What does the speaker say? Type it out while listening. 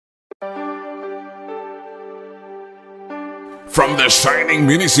From the shining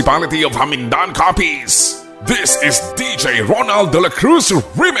municipality of Hamindan Capiz, this is DJ Ronald Dela Cruz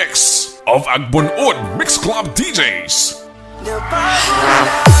remix of Agbunud Mix Club DJs.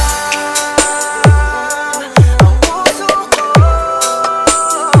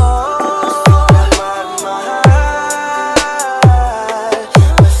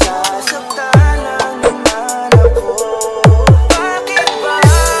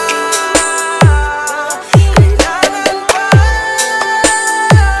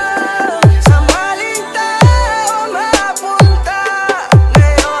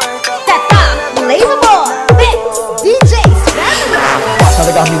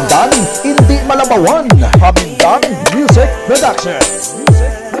 Hamindan, hindi malabawan. Hamindan Music Production.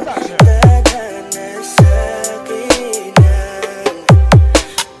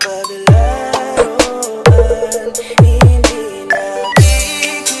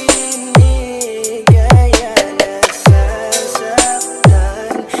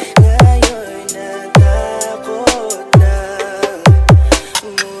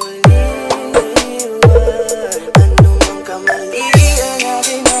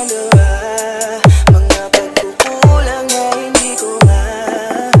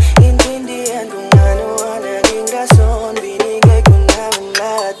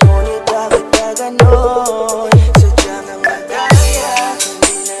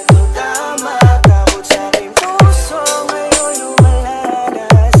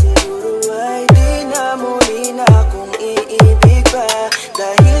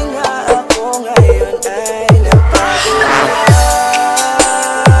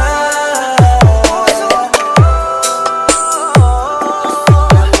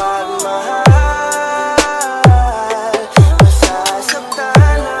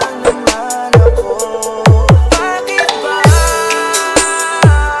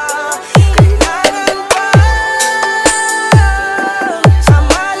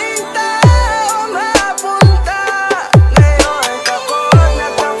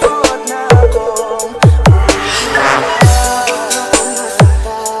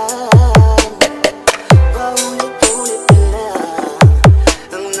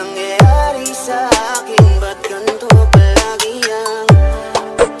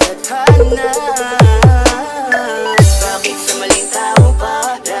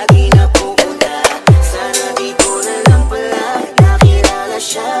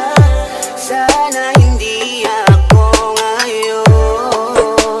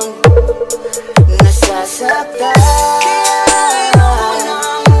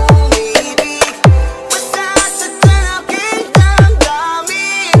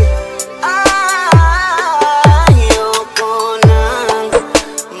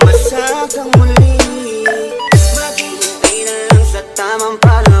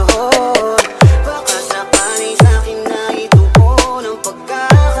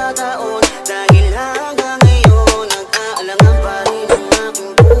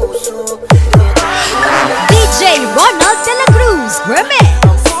 Ronald Dela Cruz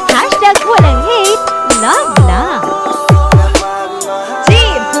remix. #walang hate, love lang.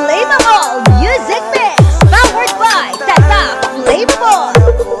 Team Flammable Music Mix, powered by Tatak Flammable.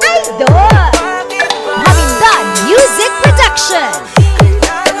 Idol Hamindan Music Production.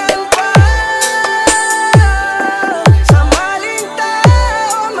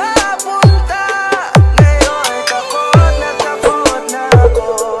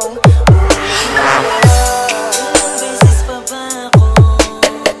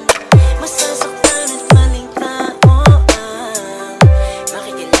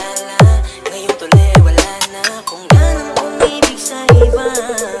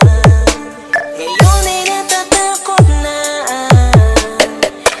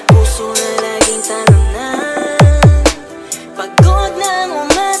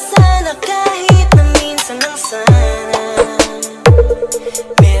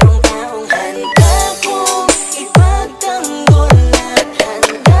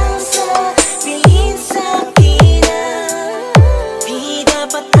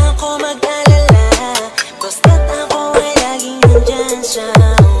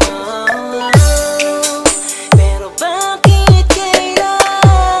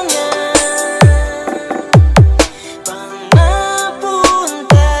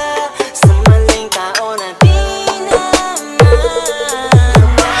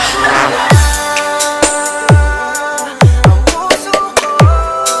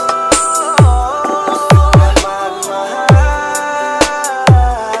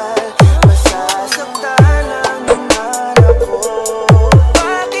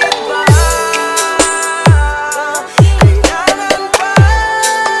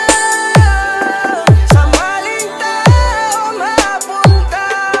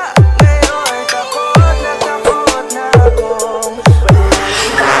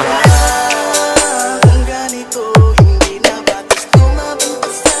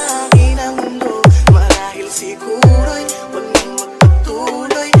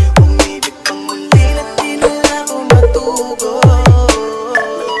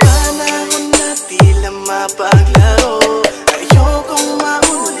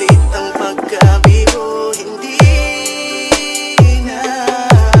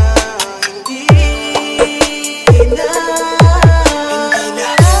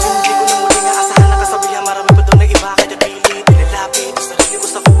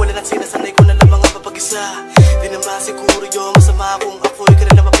 nawawalan at sinasanay ko na lang mga mapag-isa. Di naman siguro yun masama kung ako'y ka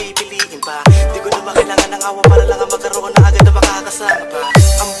na mapipiliin pa. Di ko naman kailangan ng awa para lang magkaroon na agad na makakasama pa.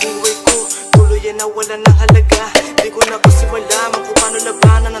 Ang buhay ko tuloy na wala ng halaga. Di ko na kasi malaman kung paano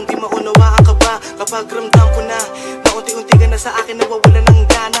labanan ang di maunawaan ka ba. Kapag ramdam ko na unti-unti ka na sa akin nawawala ng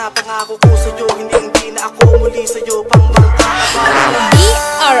gana. Pangako ko sa'yo hindi na ako muli sa'yo pang makakabala.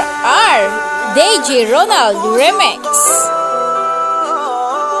 DRR DJ Ronald Remix.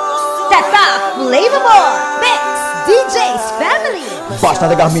 Tatak, Flammable, beatz, DJ's Family. Basta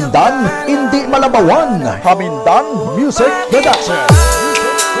taga Hamindan, hindi malabawan. Hamindan Music Production.